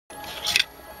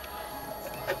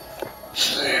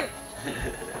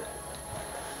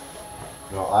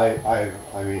No,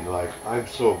 I mean, like, I'm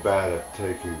so bad at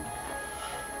taking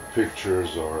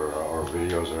pictures or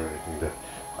videos or anything that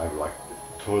I've like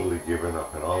totally given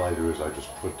up, and all I do is I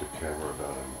just put the camera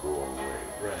down and go away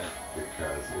Right.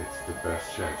 because it's the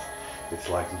best chance. It's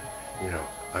like, you know,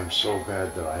 I'm so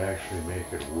bad that I actually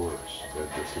make it worse than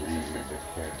just leaving the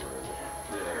camera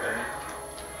there. Yeah, right.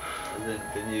 And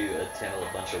then you channel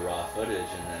a bunch of raw footage,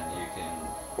 and then you can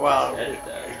just Well, edit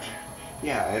that.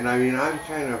 yeah, and I mean, I'm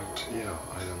kind of, you know,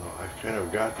 I don't know, I've kind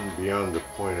of gotten beyond the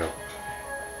point of,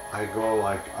 I go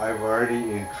like, I've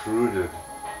already intruded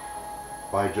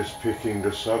by just picking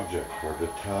the subject or the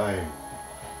time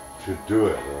to do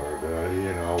it or the,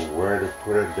 you know, where to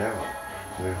put it down.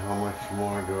 I mean, how much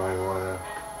more do I want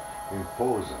to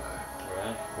impose on it?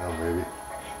 Right. You know, maybe,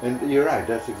 and you're right,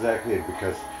 that's exactly it,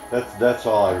 because that's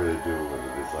all I really do with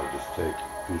it is I just take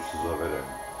pieces of it and,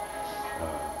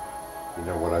 uh, you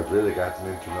know, what I've really gotten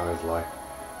into now is like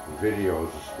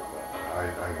videos. I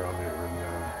don't even,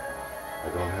 I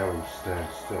don't have them stand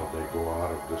still. They go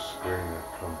out of the screen and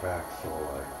come back. So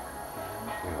like,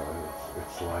 you know,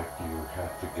 it's like you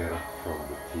have to get up from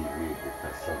the TV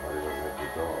because somebody was at the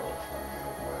door or something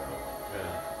like that.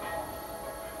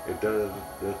 Yeah. It does.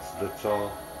 That's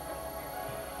all.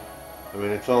 I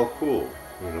mean, it's all cool.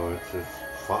 You know, it's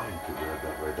fine to do it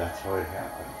that way. That's how it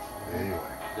happens. Anyway,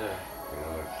 Yeah. you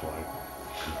know, it's like.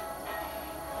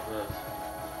 Yes.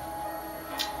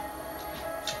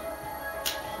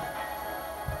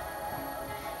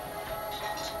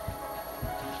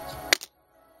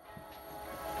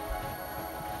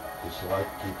 This light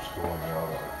keeps going out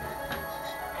on me.